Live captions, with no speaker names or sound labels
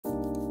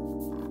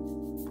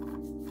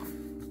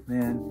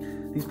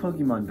Man, these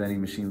Pokemon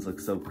vending machines look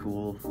so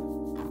cool.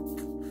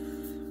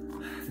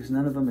 There's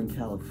none of them in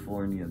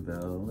California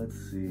though. Let's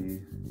see.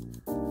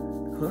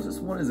 The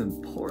closest one is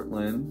in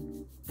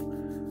Portland.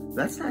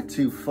 That's not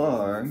too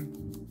far.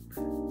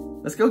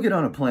 Let's go get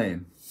on a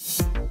plane.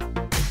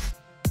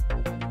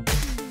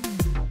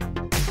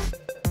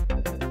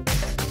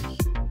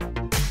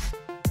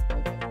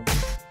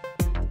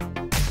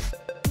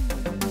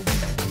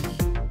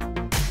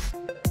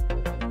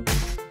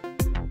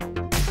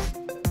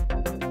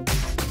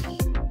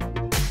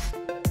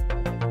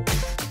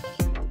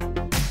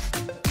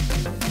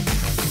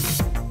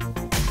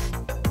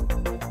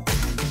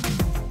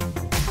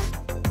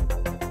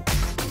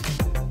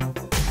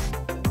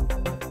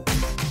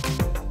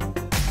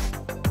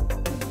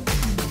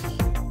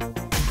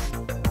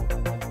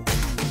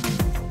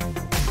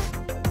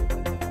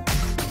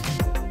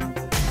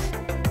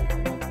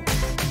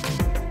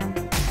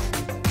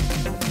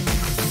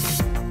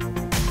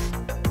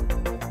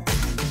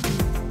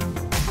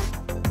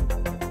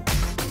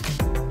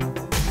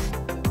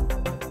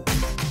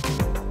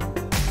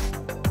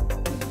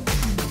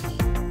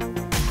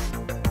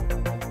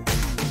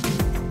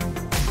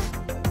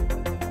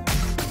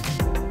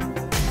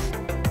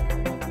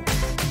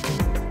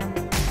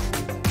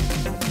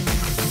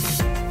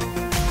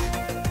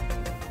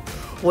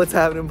 What's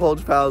happening,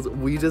 Pulch Pals?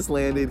 We just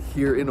landed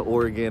here in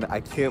Oregon. I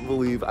can't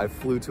believe I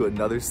flew to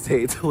another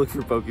state to look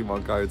for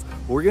Pokemon cards.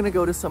 We're gonna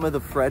go to some of the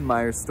Fred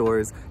Meyer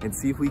stores and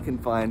see if we can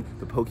find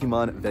the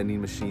Pokemon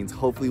vending machines.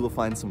 Hopefully we'll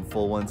find some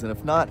full ones, and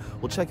if not,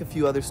 we'll check a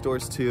few other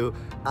stores too.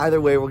 Either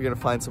way, we're gonna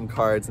find some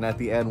cards, and at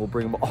the end, we'll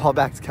bring them all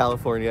back to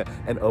California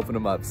and open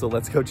them up. So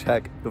let's go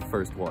check the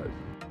first one.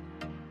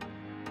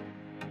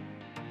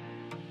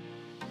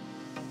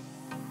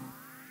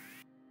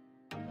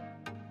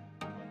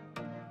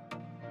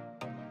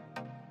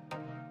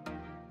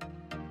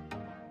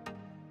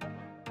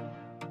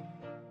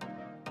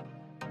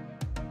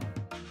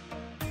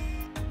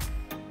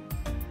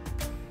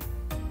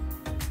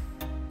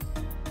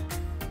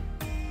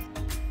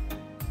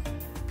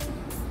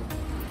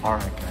 All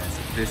right, guys,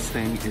 this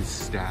thing is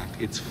stacked.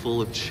 It's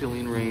full of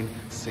Chilling Reign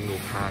single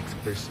packs.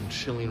 There's some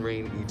Chilling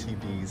Reign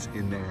ETBs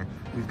in there.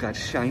 We've got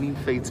Shining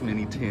Fates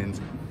mini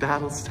tins,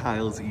 Battle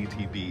Styles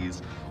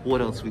ETBs. What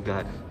else we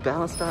got?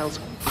 Battle Styles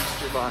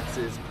booster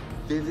boxes,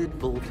 Vivid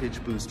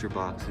Voltage booster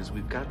boxes.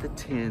 We've got the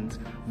tins.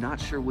 Not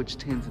sure which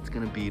tins it's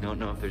gonna be. Don't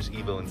know if there's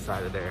Evo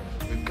inside of there.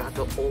 We've got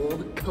the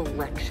old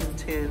collection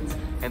tins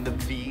and the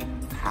V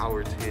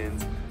Power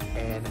tins,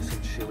 and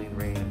some Chilling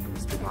Reign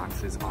booster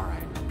boxes. All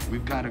right,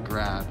 we've got to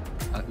grab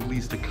at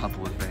least a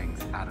couple of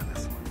things out of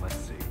this one. Let's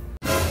see.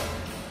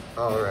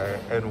 All right,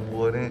 and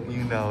wouldn't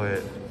you know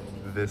it,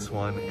 this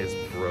one is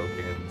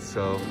broken.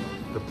 So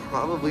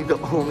probably the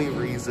only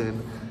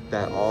reason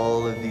that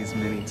all of these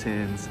mini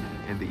tins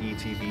and the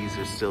ETBs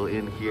are still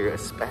in here,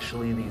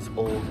 especially these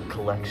old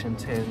collection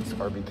tins,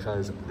 are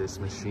because this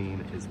machine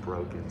is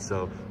broken.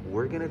 So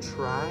we're gonna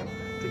try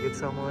to get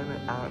someone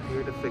out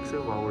here to fix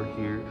it while we're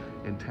here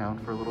in town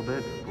for a little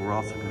bit. But we're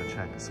also gonna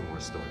check some more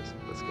stores.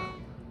 Let's go.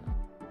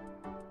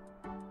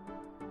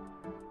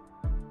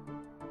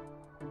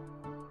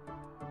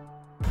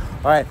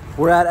 All right,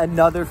 we're at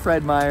another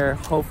Fred Meyer.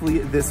 Hopefully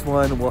this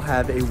one will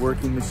have a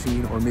working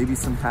machine or maybe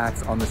some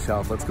packs on the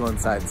shelf. Let's go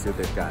inside and see what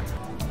they've got.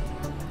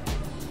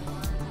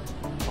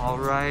 All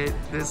right,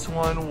 this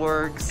one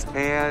works,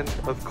 and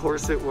of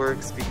course it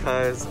works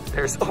because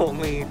there's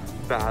only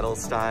Battle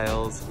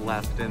Styles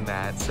left in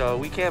that. So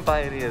we can't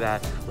buy any of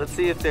that. Let's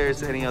see if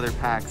there's any other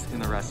packs in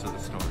the rest of the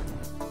store.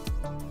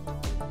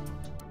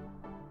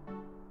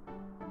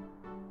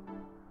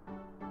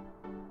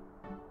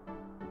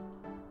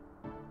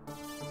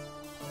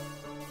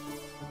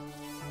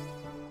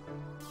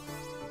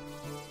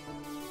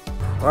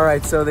 All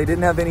right, so they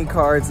didn't have any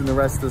cards in the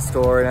rest of the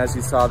store, and as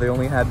you saw, they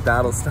only had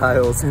Battle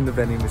Styles in the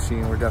vending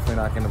machine. We're definitely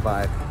not gonna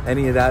buy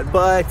any of that,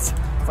 but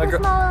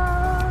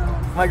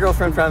my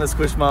girlfriend found the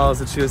Squishmallows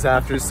that she was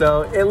after,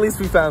 so at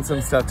least we found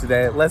some stuff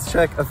today. Let's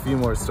check a few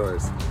more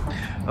stores.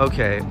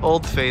 Okay,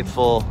 Old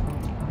Faithful,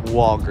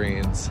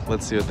 Walgreens.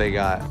 Let's see what they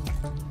got.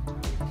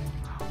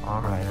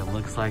 All right, it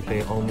looks like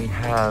they only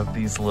have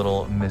these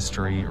little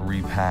mystery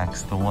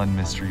repacks, the one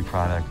mystery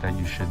product that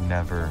you should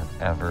never,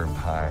 ever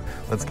buy.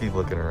 Let's keep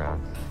looking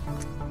around.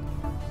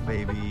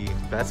 Maybe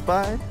Best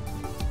Buy?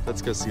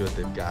 Let's go see what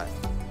they've got.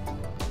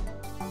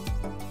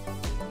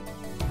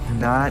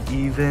 Not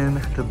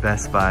even the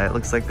Best Buy. It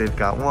looks like they've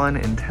got one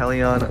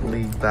Inteleon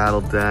League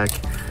Battle deck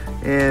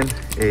and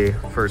a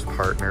First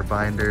Partner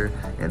binder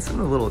and some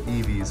of the little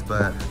EVs,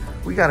 but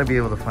we gotta be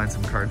able to find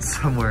some cards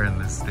somewhere in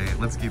this state.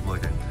 Let's keep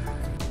looking.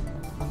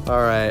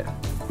 All right,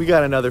 we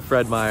got another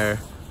Fred Meyer.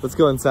 Let's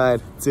go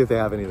inside, see if they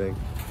have anything.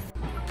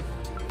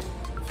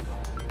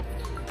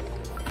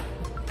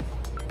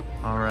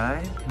 All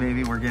right,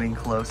 maybe we're getting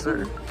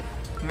closer.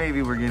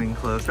 Maybe we're getting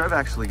closer. I've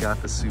actually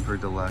got the Super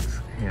Deluxe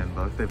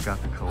handbook. They've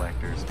got the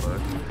collector's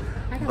book.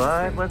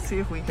 But let's see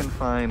if we can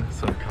find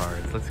some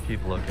cards. Let's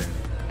keep looking.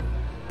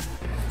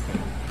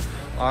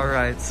 All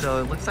right, so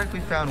it looks like we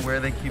found where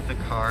they keep the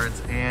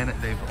cards, and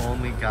they've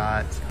only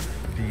got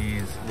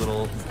these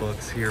little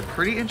books here.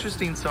 Pretty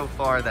interesting so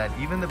far that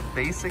even the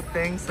basic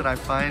things that I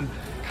find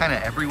kind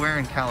of everywhere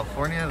in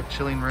California, the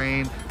Chilling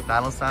Reign,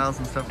 battle styles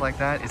and stuff like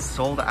that, is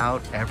sold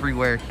out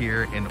everywhere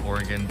here in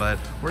Oregon. But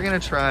we're gonna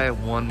try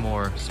one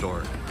more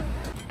store.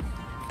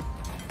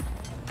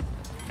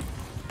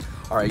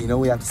 All right, you know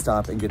we have to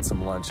stop and get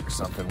some lunch or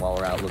something while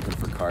we're out looking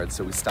for cards.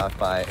 So we stopped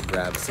by and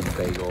grabbed some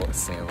bagel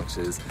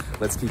sandwiches.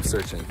 Let's keep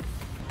searching.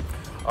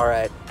 All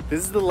right, this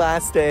is the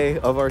last day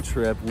of our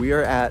trip. We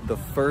are at the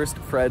first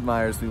Fred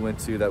Meyer's we went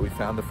to that we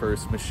found the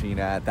first machine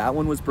at. That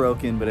one was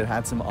broken, but it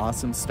had some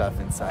awesome stuff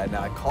inside.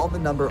 Now I called the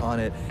number on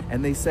it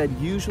and they said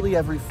usually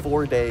every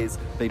 4 days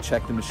they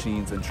check the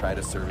machines and try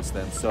to service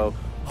them. So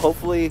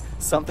hopefully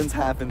something's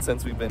happened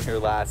since we've been here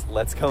last.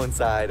 Let's go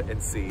inside and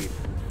see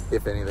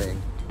if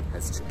anything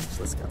has changed.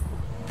 Let's go.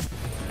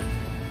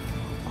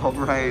 All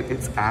right,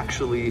 it's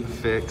actually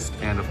fixed.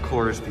 And of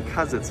course,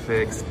 because it's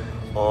fixed,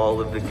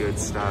 all of the good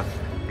stuff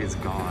is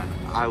gone.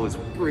 I was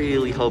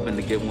really hoping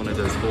to get one of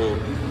those full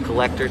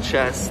collector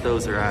chests.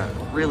 Those are at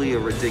really a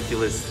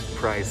ridiculous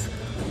price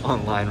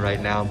online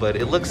right now, but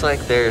it looks like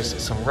there's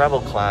some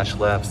Rebel Clash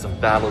left, some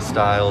Battle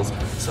Styles,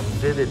 some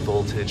Vivid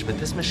Voltage, but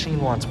this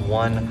machine wants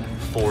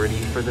 140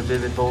 for the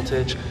Vivid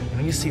Voltage,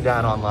 and you see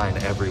that online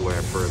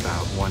everywhere for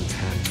about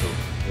 110 to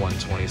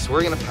 120, so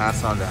we're gonna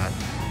pass on that.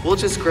 We'll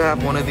just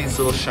grab one of these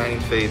little Shining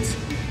Fates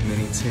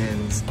mini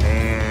tins,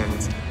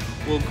 and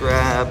we'll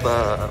grab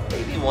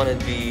maybe one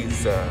of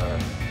these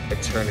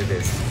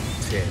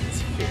Eternatus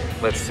tins here.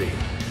 Let's see.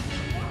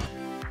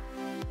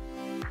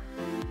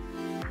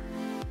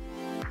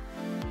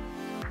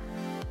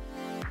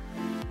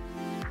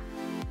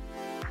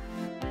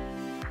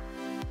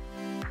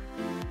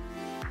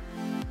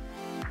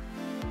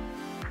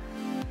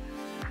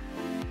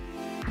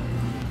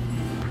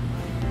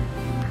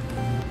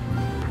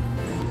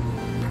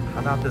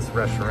 How about this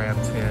Reshiram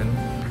tin?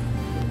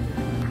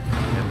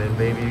 And then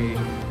maybe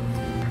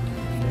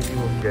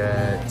we'll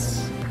get,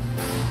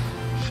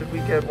 should we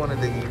get one of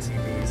the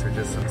ETBs or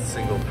just some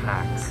single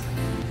packs?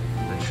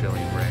 The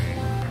Chilling Reign.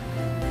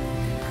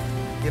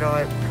 You know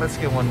what, let's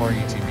get one more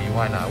ETB,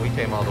 why not? We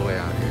came all the way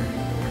out here.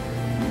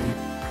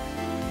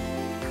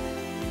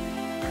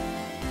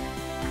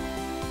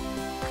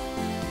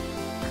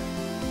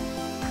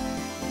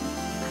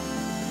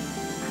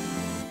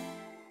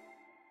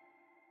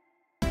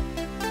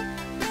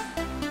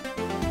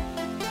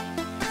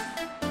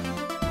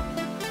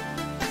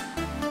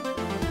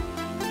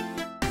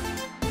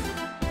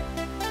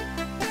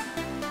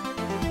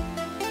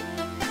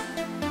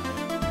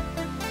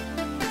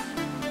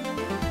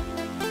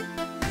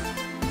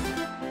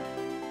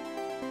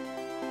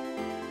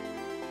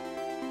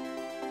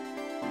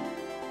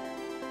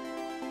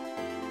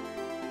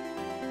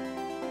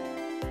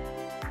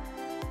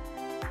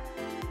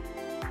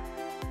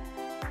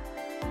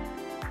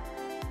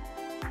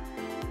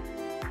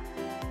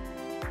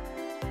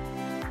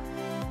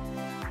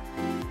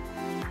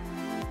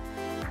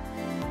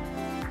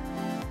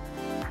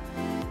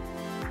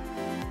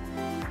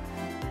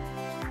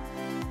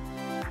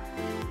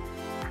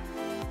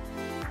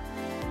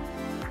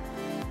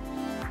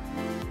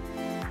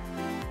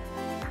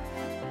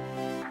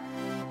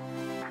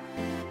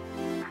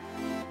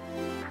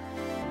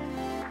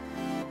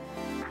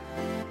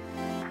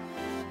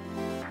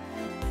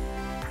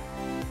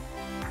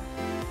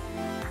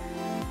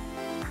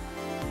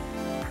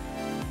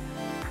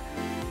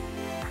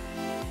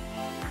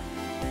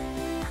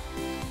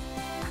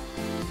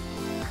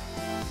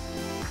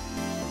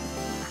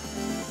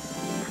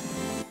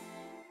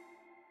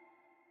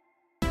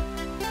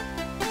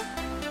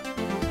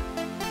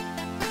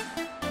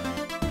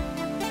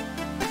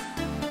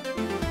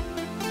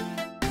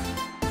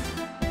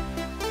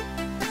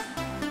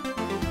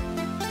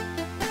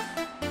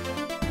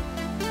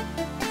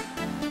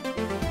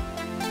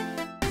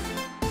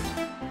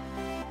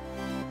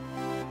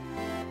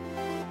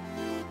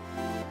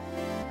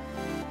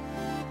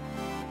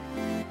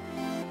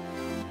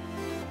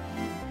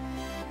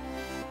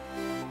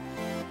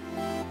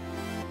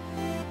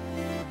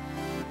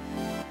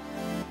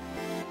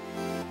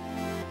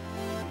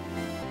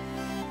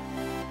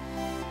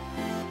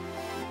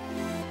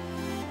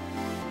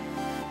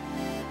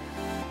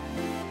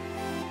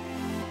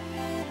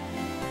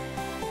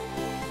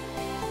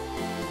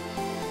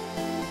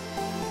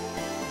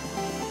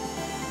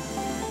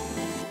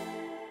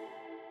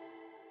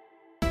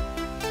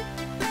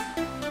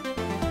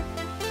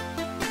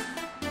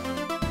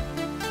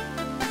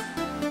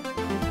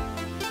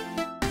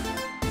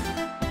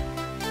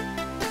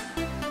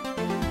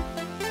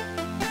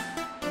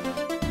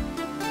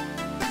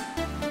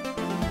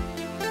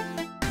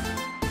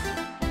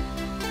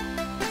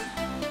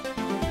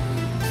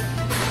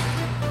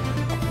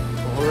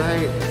 All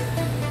right,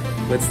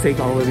 let's take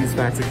all of these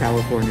back to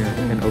California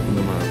and open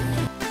them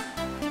up.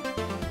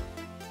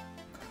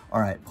 All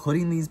right,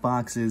 putting these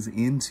boxes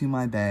into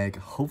my bag.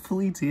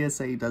 Hopefully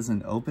TSA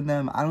doesn't open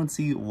them. I don't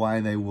see why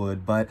they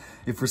would, but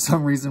if for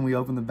some reason we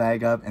open the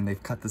bag up and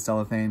they've cut the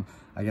cellophane,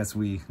 I guess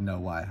we know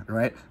why,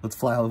 right? Let's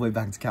fly all the way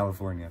back to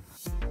California.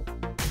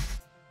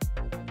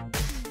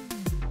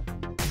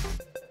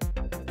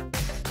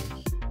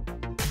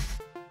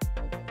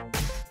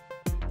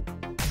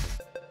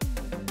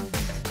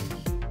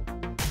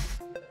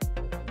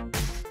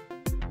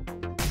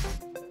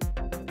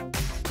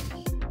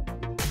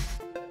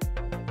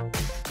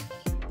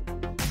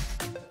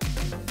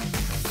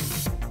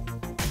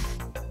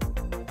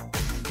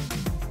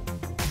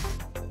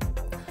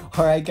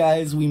 All right,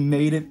 guys, we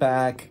made it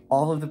back.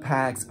 All of the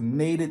packs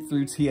made it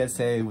through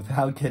TSA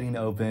without getting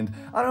opened.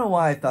 I don't know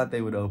why I thought they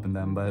would open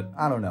them, but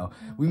I don't know.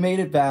 We made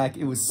it back.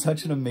 It was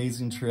such an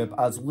amazing trip.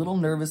 I was a little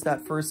nervous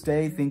that first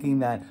day, thinking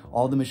that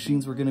all the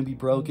machines were gonna be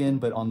broken,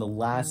 but on the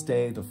last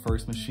day, the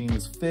first machine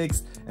was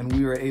fixed, and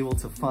we were able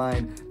to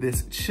find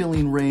this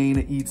Chilling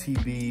Rain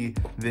ETB,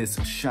 this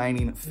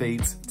Shining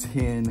Fates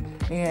tin,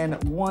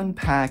 and one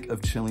pack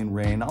of Chilling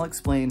Rain. I'll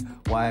explain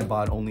why I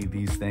bought only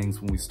these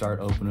things when we start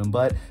opening them,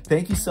 but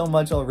thank you so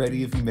much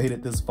already if you made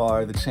it this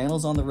far. The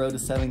channel's on the road to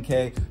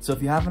 7K, so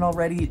if you haven't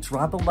already,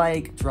 drop a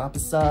like, drop a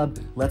sub,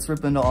 let's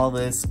rip into all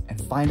this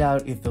and find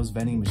out if those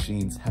vending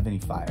machines have any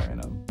fire in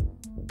them.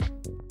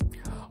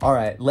 All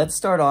right, let's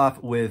start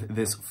off with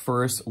this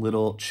first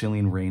little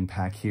Chilling Rain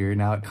pack here.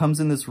 Now it comes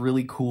in this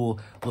really cool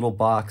little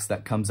box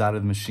that comes out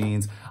of the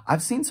machines.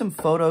 I've seen some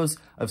photos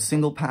of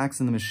single packs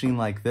in the machine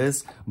like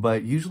this,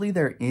 but usually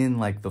they're in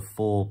like the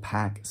full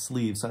pack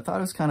sleeve. So I thought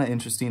it was kind of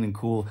interesting and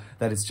cool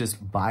that it's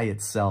just by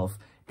itself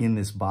in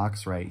this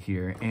box right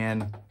here.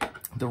 And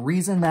the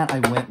reason that I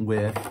went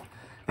with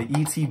the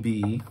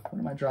ETB, what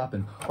am I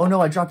dropping? Oh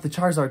no, I dropped the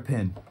Charizard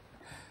pin.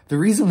 The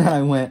reason that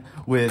I went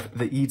with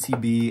the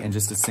ETB and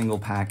just a single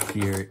pack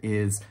here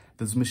is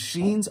those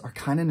machines are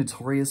kind of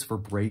notorious for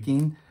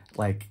breaking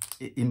like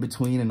in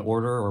between an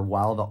order or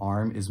while the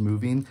arm is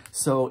moving.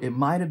 So it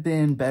might have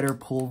been better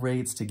pull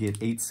rates to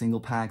get 8 single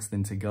packs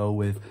than to go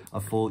with a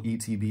full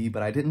ETB,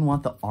 but I didn't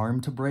want the arm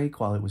to break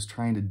while it was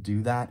trying to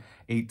do that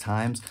 8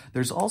 times.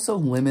 There's also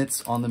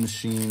limits on the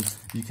machines.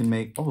 You can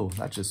make, oh,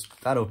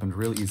 that opened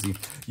real easy.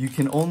 You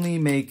can only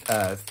make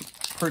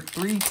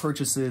 3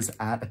 purchases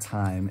at a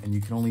time, and you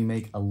can only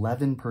make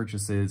 11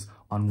 purchases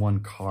on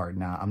one card.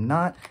 Now, I'm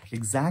not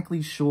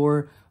exactly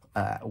sure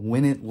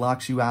when it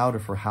locks you out or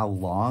for how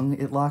long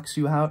it locks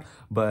you out,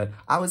 but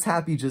I was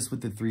happy just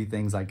with the 3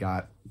 things I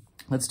got.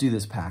 Let's do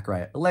this pack,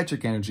 right?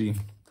 Electric Energy,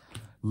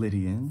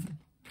 Lydian,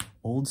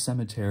 Old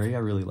Cemetery, I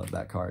really love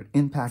that card,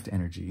 Impact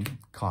Energy,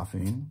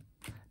 Coughing,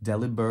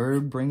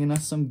 Delibird bringing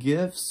us some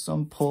gifts,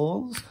 some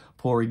pulls,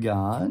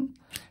 Porygon,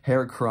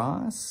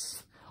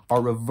 Heracross.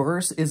 Our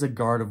reverse is a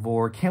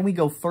Gardevoir. Can we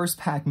go first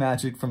pack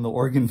magic from the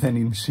Oregon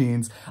vending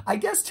machines? I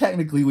guess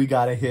technically we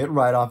got a hit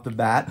right off the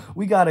bat.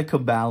 We got a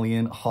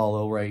Cobalion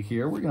holo right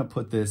here. We're gonna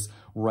put this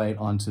right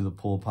onto the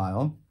pull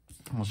pile.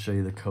 I'll show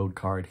you the code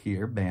card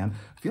here, bam.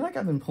 I feel like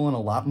I've been pulling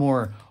a lot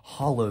more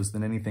holos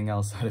than anything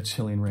else out of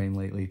Chilling Rain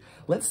lately.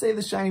 Let's save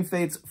the Shining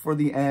Fates for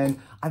the end.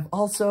 I've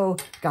also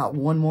got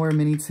one more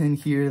mini tin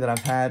here that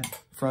I've had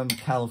from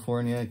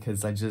California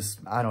because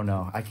I don't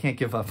know. I can't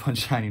give up on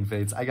Shining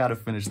Fates. I gotta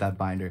finish that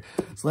binder.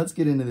 So let's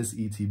get into this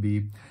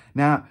ETB.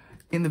 Now,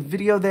 in the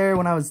video there,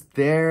 when I was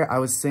there, I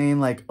was saying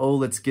like, oh,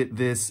 let's get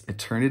this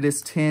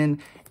Eternatus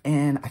tin.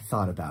 And I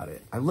thought about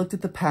it. I looked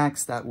at the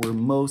packs that were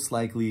most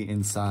likely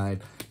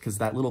inside because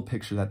that little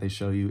picture that they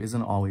show you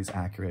isn't always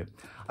accurate.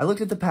 I looked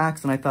at the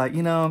packs and I thought,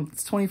 you know,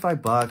 it's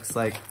 25 bucks.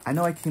 Like, I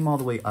know I came all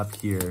the way up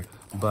here,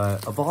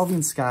 but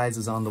Evolving Skies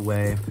is on the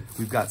way.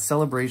 We've got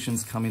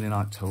Celebrations coming in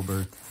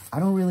October. I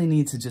don't really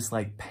need to just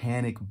like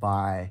panic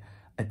buy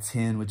a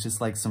tin with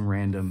just like some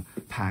random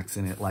packs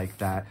in it like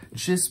that,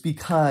 just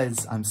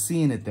because I'm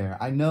seeing it there.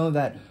 I know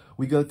that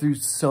we go through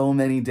so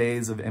many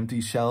days of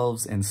empty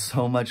shelves and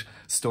so much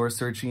store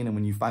searching, and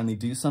when you finally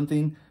do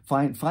something,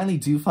 finally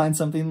do find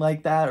something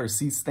like that or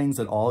see things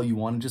at all, you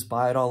want to just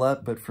buy it all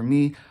up. But for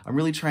me, I'm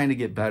really trying to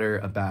get better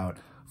about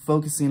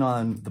focusing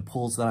on the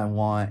pulls that I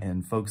want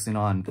and focusing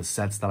on the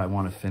sets that I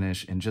want to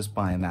finish and just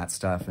buying that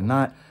stuff and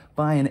not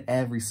buying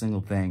every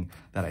single thing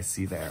that I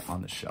see there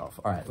on the shelf.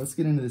 All right, let's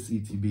get into this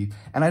ETB.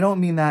 And I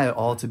don't mean that at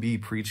all to be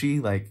preachy.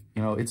 Like,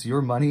 you know, it's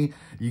your money.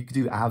 You can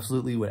do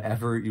absolutely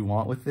whatever you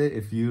want with it.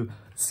 If you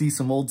see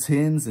some old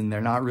tins and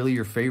they're not really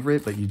your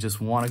favorite, but you just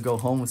want to go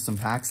home with some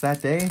packs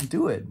that day,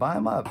 do it. Buy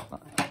them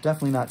up.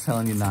 Definitely not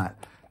telling you not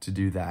to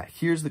do that.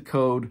 Here's the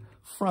code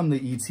from the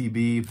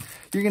ETB.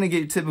 You're gonna get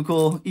your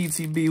typical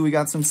ETB. We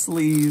got some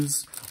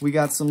sleeves, we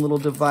got some little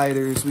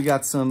dividers, we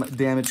got some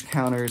damage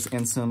counters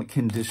and some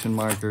condition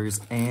markers,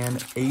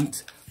 and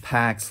 8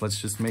 packs. Let's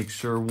just make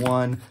sure.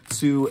 1,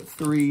 2,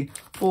 3,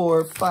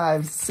 4,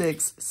 5,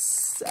 6,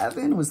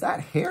 7. Was that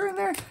hair in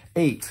there?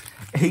 8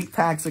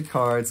 packs of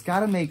cards.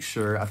 Gotta make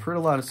sure. I've heard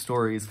a lot of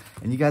stories,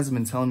 and you guys have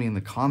been telling me in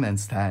the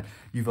comments that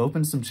you've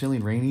opened some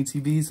Chilling Rain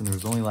ETBs and there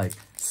was only like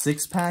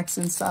 6 packs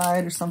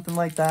inside or something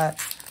like that.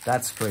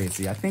 That's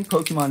crazy. I think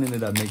Pokemon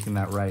ended up making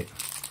that right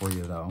for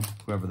you though,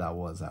 whoever that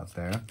was out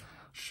there. I'll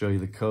show you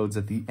the codes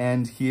at the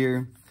end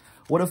here.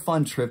 What a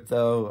fun trip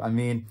though. I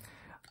mean,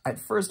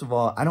 first of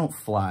all, I don't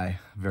fly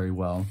very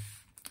well.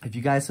 If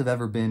you guys have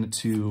ever been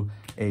to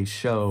a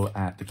show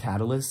at the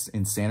Catalyst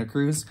in Santa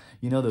Cruz,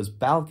 you know those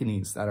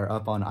balconies that are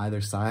up on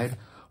either side?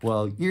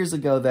 Well, years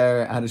ago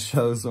there at a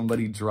show,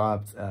 somebody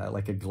dropped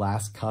like a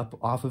glass cup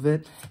off of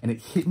it, and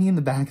it hit me in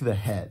the back of the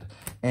head.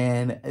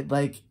 And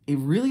it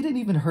really didn't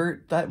even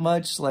hurt that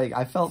much. Like,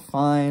 I felt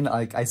fine.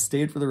 Like, I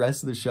stayed for the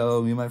rest of the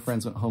show. Me and my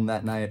friends went home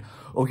that night.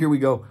 Oh, here we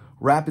go.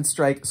 Rapid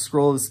Strike,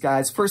 Scroll of the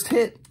Skies. First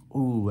hit.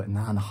 Ooh,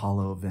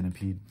 non-hollow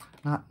Venipede.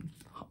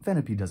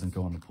 Venipede doesn't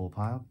go on the pull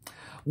pile.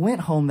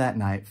 Went home that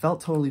night, felt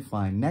totally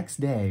fine.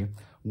 Next day,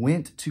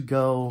 went to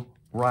go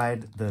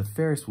ride the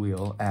Ferris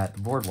wheel at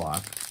the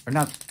boardwalk. Or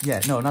not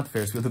the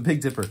Ferris wheel, the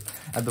Big Dipper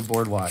at the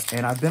boardwalk.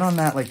 And I've been on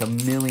that like a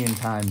million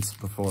times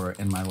before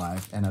in my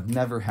life, and I've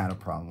never had a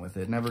problem with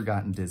it, never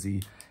gotten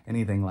dizzy,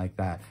 anything like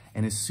that.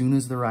 And as soon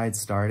as the ride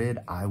started,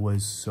 I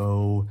was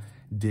so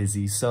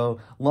dizzy. So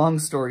long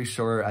story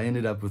short, I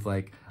ended up with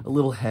like a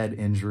little head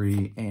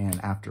injury, and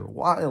after a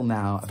while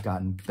now, I've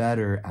gotten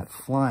better at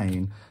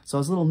flying. So I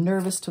was a little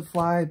nervous to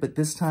fly, but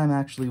this time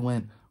actually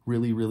went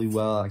really, really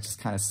well. I just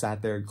kind of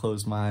sat there and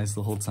closed my eyes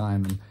the whole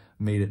time and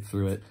made it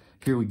through it.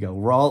 Here we go.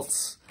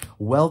 Ralts,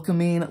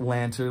 Welcoming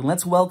Lantern.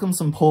 Let's welcome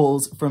some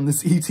pulls from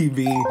this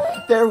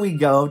ETB. There we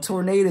go.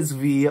 Tornadus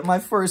V. My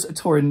first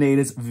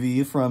Tornadus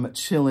V from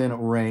Chillin'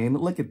 Rain.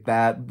 Look at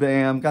that.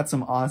 Bam. Got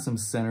some awesome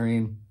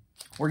centering.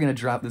 We're going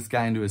to drop this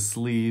guy into a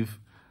sleeve.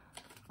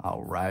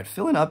 All right.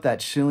 Filling up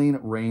that Chilling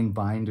Rain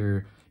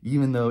binder,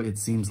 even though it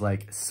seems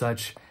like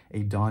such a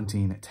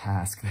daunting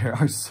task. There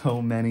are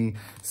so many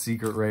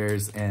secret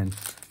rares and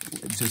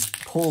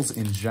just pulls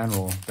in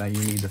general that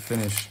you need to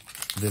finish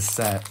this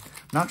set.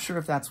 Not sure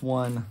if that's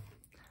one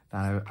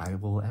that I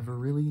will ever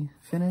really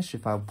finish,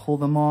 if I'll pull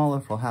them all,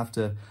 if I'll have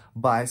to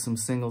buy some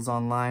singles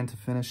online to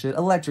finish it.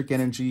 Electric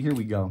Energy, here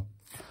we go.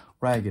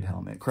 Ragged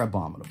Helmet,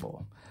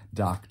 Crabominable,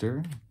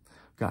 Doctor,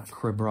 got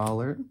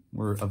Crabrawler,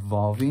 we're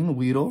evolving,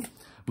 Weedle,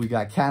 we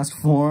got Cast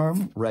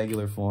Form,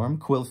 Regular Form,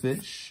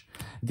 Quillfish,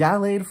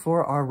 Gallade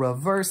for our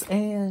reverse,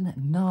 and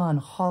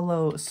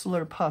non-hollow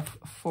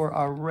Slurpuff for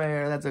our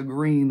rare. That's a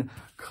green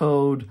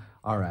code.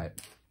 All right.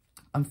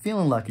 I'm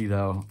feeling lucky,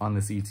 though, on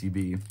this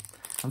ETB.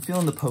 I'm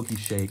feeling the Poke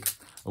Shake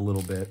a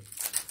little bit.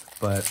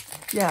 But,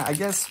 yeah, I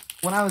guess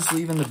when I was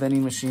leaving the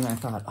vending machine, I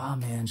thought, oh,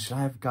 man, should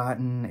I have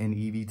gotten an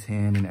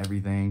EV10 and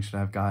everything? Should I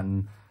have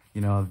gotten, you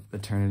know, a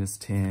Eternatus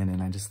 10?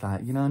 And I just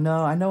thought, you know,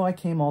 no, I know I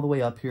came all the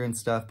way up here and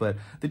stuff, but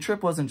the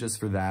trip wasn't just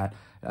for that.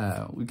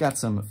 We got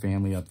some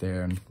family up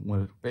there and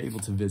were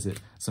able to visit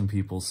some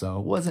people, so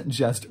it wasn't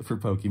just for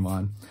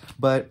Pokemon.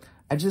 But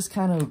I just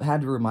kind of had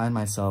to remind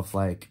myself,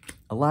 like,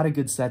 a lot of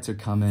good sets are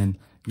coming.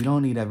 You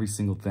don't need every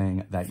single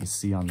thing that you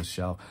see on the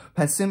show.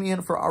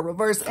 Passimian for our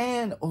reverse,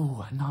 and,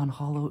 oh, a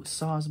non-hollow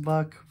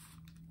Sawsbuck.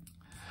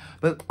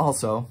 But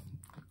also,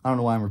 I don't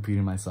know why I'm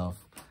repeating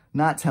myself,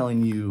 not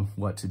telling you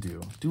what to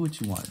do. Do what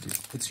you want to do.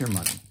 It's your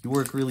money. You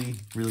work really,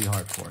 really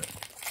hard for it.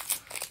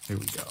 Here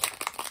we go.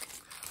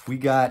 We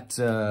got,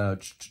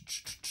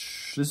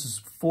 this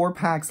is 4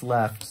 packs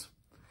left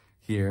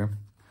here.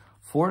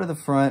 4 to the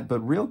front, but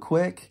real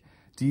quick,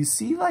 do you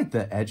see like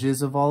the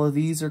edges of all of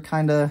these are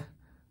kind of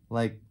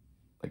like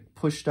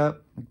pushed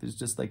up? Like there's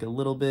just like a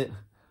little bit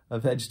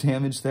of edge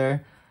damage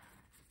there.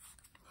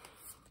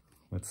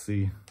 Let's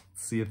see.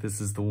 Let's see if this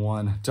is the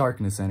one.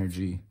 Darkness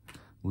Energy,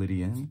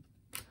 Lydian,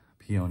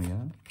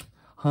 Peonia,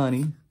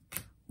 Honey,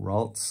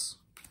 Ralts,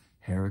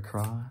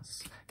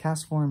 Heracross,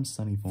 Castform,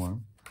 Sunnyform,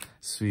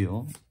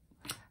 Sfeel,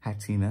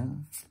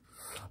 Hatina,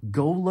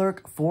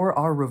 Golurk for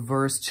our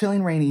reverse,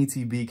 Chilling Rain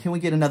ETB. Can we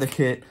get another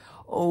hit?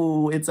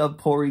 Oh, it's a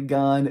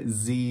Porygon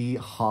Z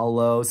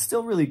Hollow.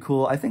 Still really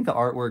cool. I think the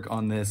artwork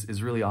on this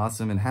is really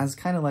awesome and has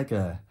kind of like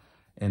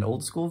an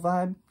old school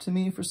vibe to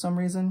me for some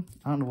reason.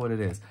 I don't know what it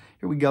is.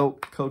 Here we go,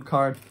 code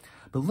card.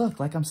 But look,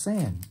 like I'm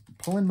saying,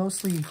 pulling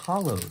mostly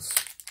hollows.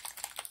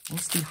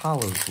 Mostly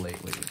hollows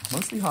lately.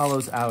 Mostly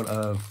hollows out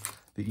of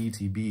the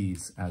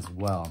ETBs as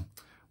well.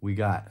 We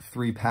got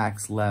 3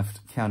 packs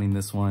left, counting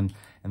this one,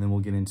 and then we'll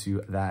get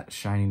into that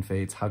Shining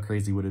Fates. How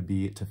crazy would it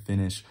be to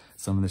finish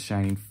some of the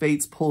Shining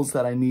Fates pulls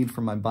that I need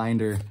for my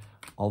binder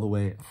all the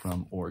way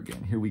from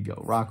Oregon? Here we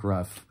go. Rock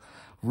Ruff,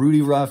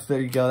 Rudy Ruff, there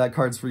you go. That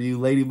card's for you.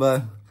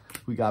 Ladybug,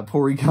 we got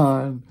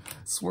Porygon,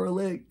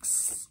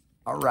 Swirlix.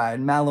 All right,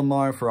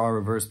 Malamar for our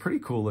reverse. Pretty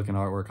cool looking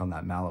artwork on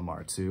that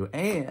Malamar too.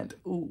 And,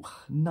 ooh,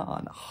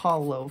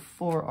 non-hollow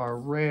for our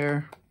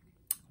rare.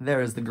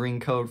 There is the green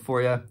code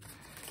for you.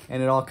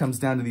 And it all comes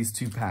down to these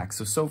 2 packs.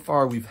 So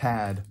far we've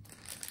had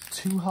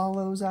 2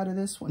 hollows out of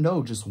this one.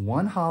 No, just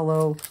 1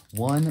 hollow,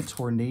 1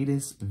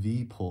 Tornadus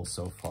V pull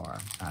so far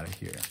out of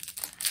here.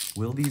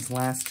 Will these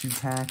last 2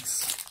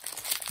 packs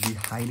be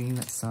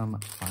hiding some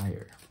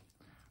fire?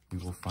 We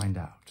will find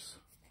out.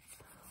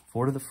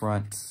 4 to the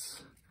front.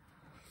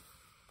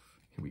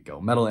 Here we go.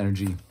 Metal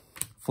Energy,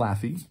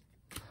 Flaffy,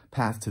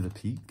 Path to the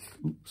Peak,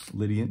 oops,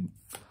 Lydian.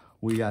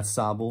 We got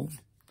Sobble,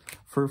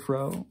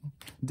 Furfro,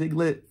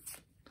 Diglett,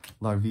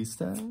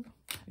 Larvista,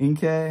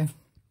 Inkay,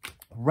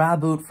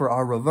 Raboot for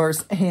our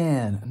reverse,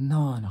 and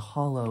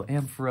non-holo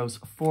Ampharos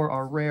for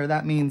our rare.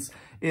 That means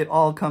it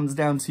all comes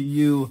down to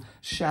you,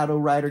 Shadow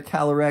Rider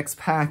Calyrex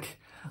pack.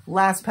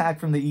 Last pack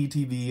from the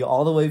ETB,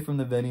 all the way from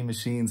the vending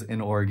machines in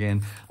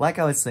Oregon. Like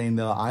I was saying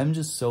though, I'm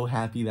just so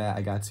happy that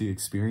I got to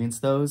experience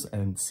those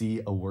and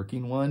see a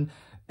working one.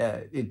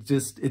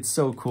 It's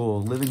so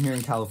cool. Living here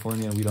in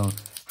California, we don't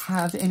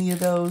have any of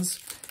those.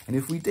 And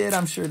if we did,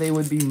 I'm sure they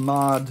would be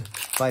mobbed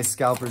by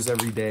scalpers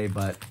every day,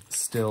 but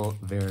still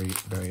very,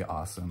 very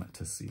awesome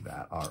to see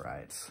that. All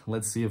right,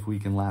 let's see if we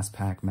can last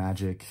pack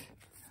magic,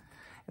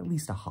 at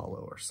least a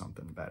holo or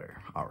something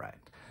better. All right,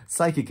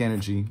 Psychic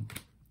Energy,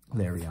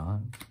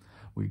 Larion.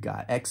 We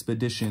got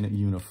Expedition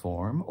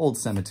Uniform, Old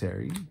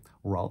Cemetery,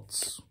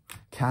 Ralts,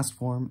 Cast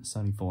Form,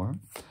 Sunny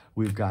Form.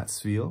 We've got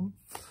Sfeel,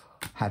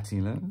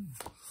 Hatina,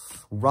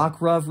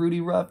 Rock Ruff, Rudy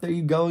Ruff, there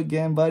you go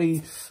again,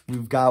 buddy.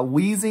 We've got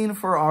Wheezing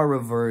for our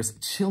reverse,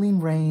 Chilling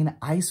Rain,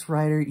 Ice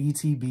Rider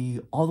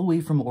ETB, all the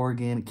way from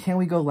Oregon. Can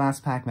we go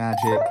last pack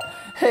magic?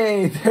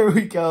 Hey, there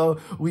we go.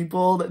 We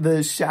pulled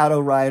the Shadow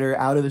Rider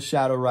out of the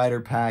Shadow Rider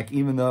pack,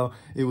 even though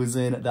it was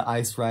in the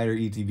Ice Rider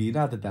ETB.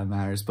 Not that that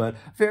matters, but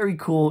very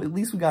cool. At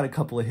least we got a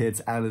couple of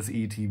hits out of this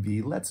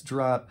ETB. Let's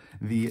drop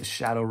the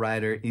Shadow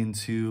Rider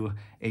into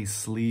a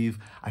sleeve.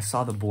 I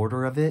saw the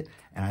border of it,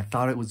 and I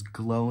thought it was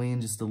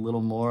glowing just a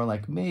little more,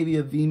 like maybe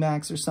a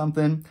VMAX or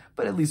something,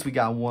 but at least we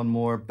got one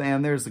more.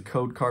 Bam, there's the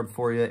code card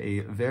for you.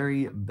 A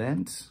very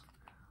bent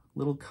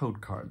little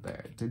code card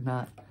there. Did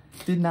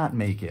not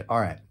make it. All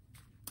right,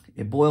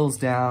 it boils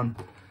down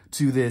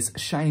to this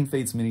Shining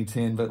Fates mini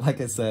tin, but like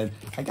I said,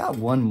 I got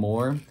one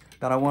more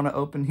that I want to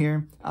open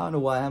here. I don't know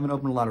why, I haven't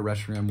opened a lot of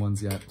Reshiram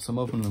ones yet, so I'm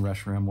opening the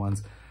Reshiram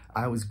ones.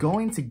 I was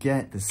going to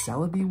get the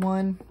Celebi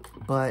one,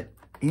 but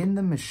in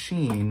the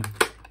machine,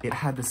 it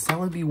had the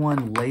Celebi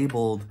one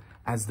labeled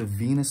as the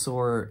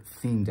Venusaur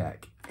theme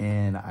deck,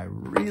 and I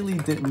really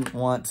didn't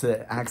want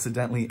to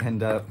accidentally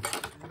end up,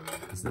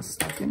 is this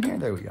stuck in here?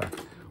 There we go.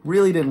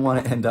 Really didn't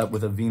want to end up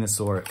with a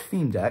Venusaur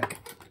theme deck.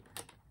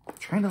 I'm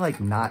trying to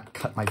like not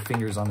cut my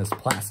fingers on this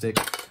plastic.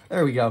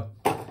 There we go.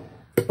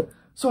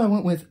 So I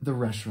went with the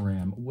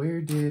Reshiram.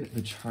 Where did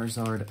the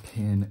Charizard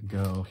pin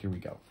go? Here we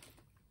go.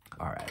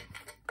 All right,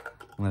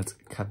 let's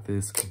cut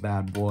this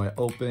bad boy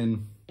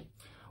open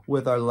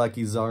with our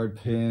lucky Zard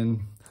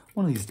pin.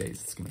 One of these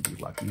days it's gonna be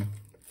lucky.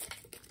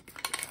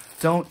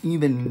 Don't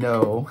even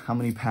know how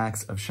many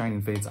packs of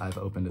Shining Fates I've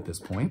opened at this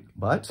point,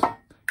 but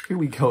here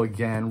we go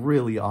again.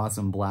 Really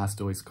awesome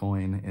Blastoise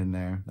coin in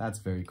there. That's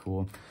very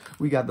cool.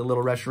 We got the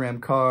little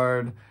Reshiram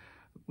card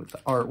with the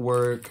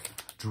artwork,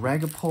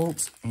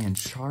 Dragapult, and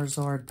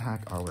Charizard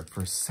pack artwork.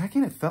 For a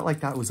second, it felt like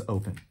that was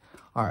open.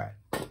 All right,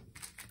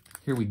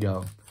 here we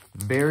go.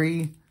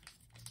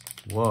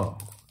 Whoa.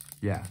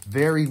 Yeah,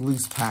 very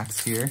loose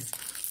packs here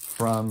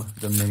from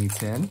the mini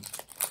tin.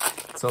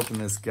 Let's open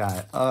this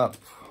guy up.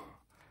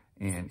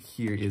 And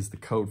here is the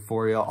code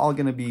for you. All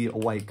gonna be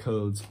white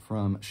codes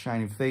from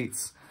Shining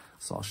Fates.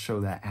 So I'll show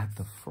that at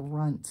the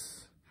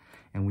front.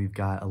 And we've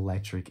got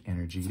Electric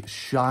Energy.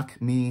 Shock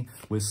me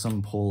with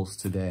some pulls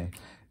today.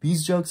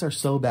 These jokes are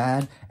so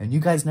bad, and you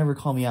guys never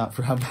call me out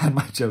for how bad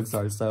my jokes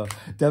are, so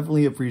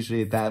definitely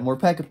appreciate that. More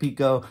Pekka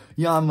Pico,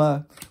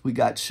 Yanma, we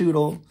got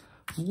Choodle,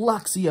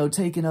 Luxio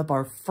taking up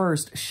our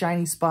first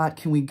shiny spot.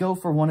 Can we go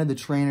for one of the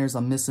trainers?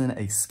 I'm missing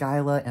a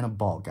Skyla and a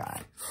Ball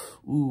Guy.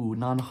 Ooh,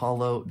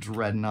 non-holo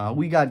Dreadnought.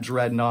 We got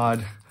Dreadnought.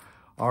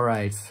 All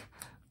right.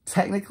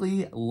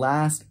 Technically,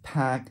 last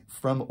pack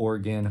from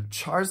Oregon.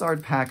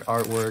 Charizard pack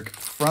artwork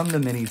from the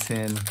mini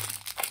tin.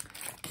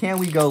 Can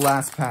we go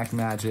last pack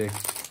magic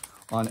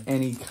on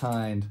any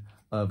kind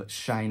of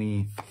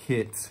shiny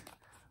hit?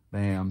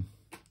 Bam.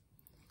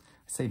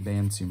 Say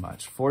bam too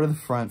much. 4 to the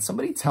front.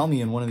 Somebody tell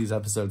me in one of these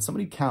episodes,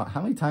 somebody count,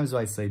 how many times do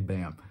I say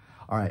bam?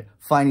 All right,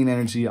 Fighting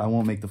Energy, I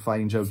won't make the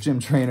fighting joke.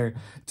 Gym Trainer,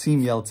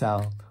 Team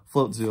Yeltao,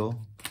 Floatzel,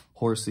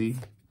 Horsey,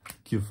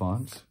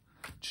 Qfont,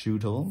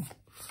 Choodle,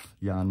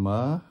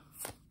 Yanma,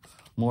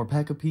 more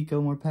Pekka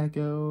Pico, more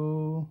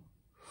Pekko,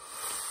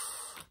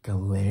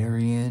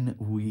 Galarian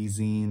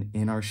Wheezing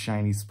in our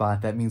shiny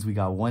spot. That means we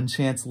got one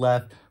chance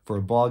left for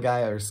a Ball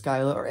Guy or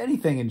Skyla or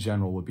anything in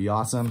general would be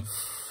awesome.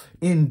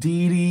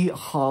 Indeedy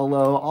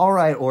holo. All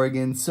right,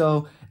 Oregon.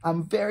 So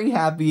I'm very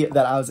happy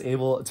that I was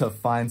able to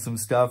find some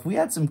stuff. We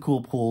had some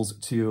cool pulls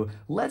too.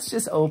 Let's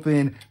just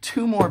open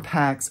 2 more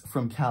packs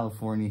from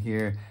California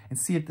here and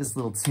see if this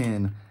little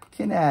tin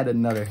can add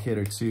another hit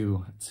or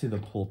 2 to the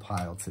pull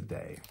pile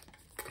today.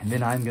 And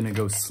then I'm gonna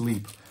go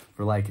sleep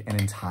for like an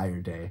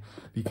entire day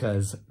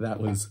because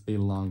that was a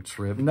long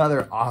trip.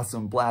 Another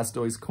awesome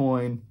Blastoise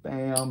coin.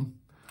 Bam.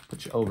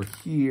 Put you over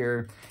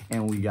here,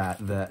 and we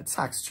got the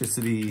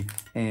Toxtricity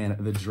and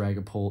the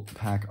Dragapult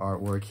pack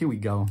artwork. Here we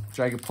go.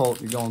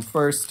 Dragapult, you're going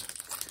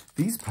first.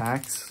 These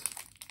packs,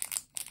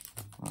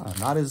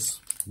 not as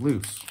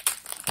loose.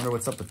 Wonder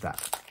what's up with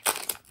that.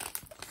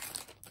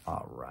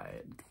 All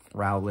right,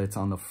 Rowlet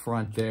on the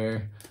front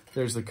there.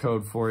 There's the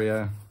code for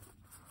you.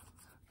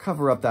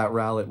 Cover up that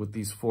Rowlet with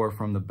these 4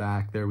 from the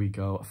back. There we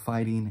go.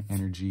 Fighting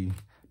Energy,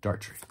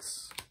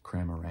 Dartrix,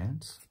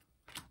 Cramorant,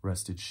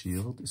 Rusted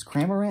Shield. Is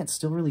Cramorant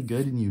still really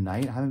good in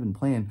Unite? I haven't been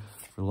playing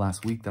for the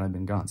last week that I've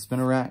been gone.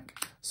 Spinarak,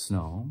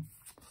 Snow,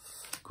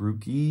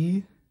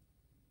 Grookey.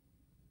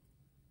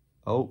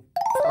 Oh,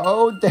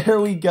 there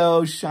we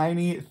go.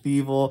 Shiny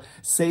Thievul,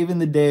 saving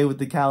the day with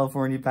the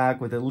California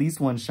pack with at least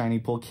one shiny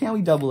pull. Can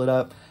we double it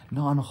up?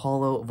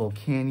 Non-holo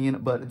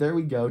Volcanion, but there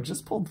we go.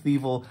 Just pulled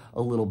Thievul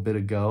a little bit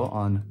ago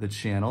on the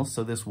channel,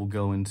 so this will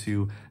go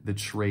into the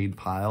trade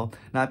pile.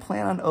 Now, I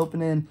plan on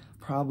opening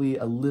probably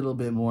a little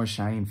bit more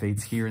Shining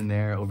Fates here and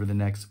there over the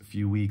next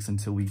few weeks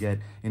until we get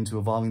into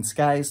Evolving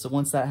Skies. So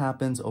once that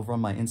happens, over on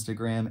my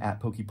Instagram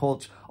at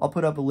PokePulch, I'll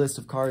put up a list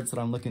of cards that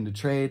I'm looking to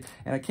trade.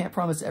 And I can't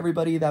promise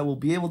everybody that we'll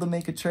be able to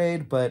make a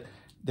trade, but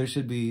there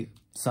should be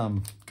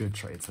some good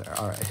trades there.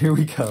 All right, here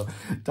we go.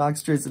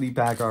 Toxtricity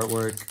pack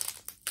artwork.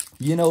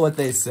 You know what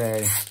they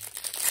say.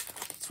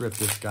 Let's rip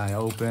this guy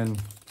open.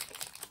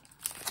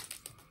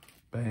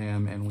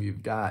 Bam, and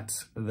we've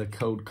got the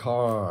code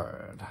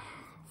card.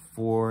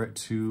 4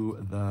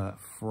 to the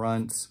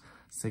front.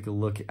 Let's take a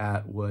look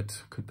at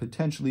what could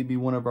potentially be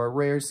one of our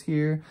rares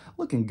here.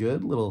 Looking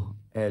good, little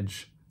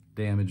edge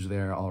damage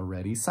there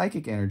already.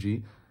 Psychic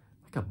Energy,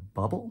 like a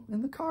bubble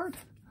in the card?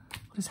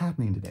 What is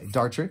happening today?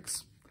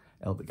 Dartrix,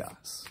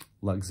 Eldegoss,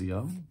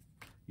 Luxio,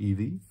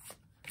 Eevee,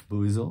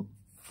 Buizel,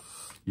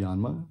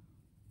 Yanma,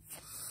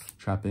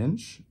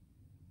 Trapinch,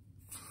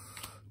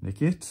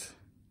 Nickit.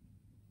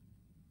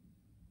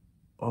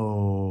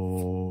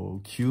 Oh,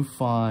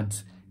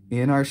 Q-Font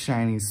in our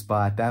shiny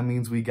spot. That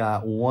means we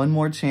got one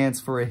more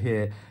chance for a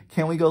hit.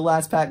 Can we go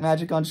last pack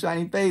magic on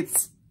Shining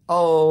Fates?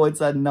 Oh,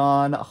 it's a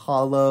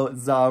non-holo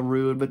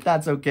Zarude, but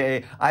that's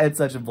okay. I had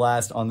such a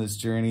blast on this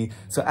journey.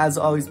 So as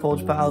always,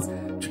 Pulch Pals,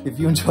 if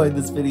you enjoyed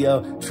this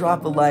video,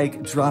 drop a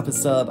like, drop a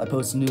sub. I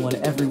post a new one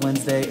every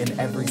Wednesday and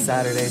every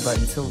Saturday. But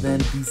until then,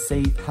 be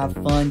safe, have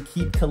fun,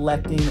 keep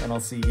collecting, and I'll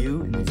see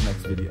you in these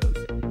next videos.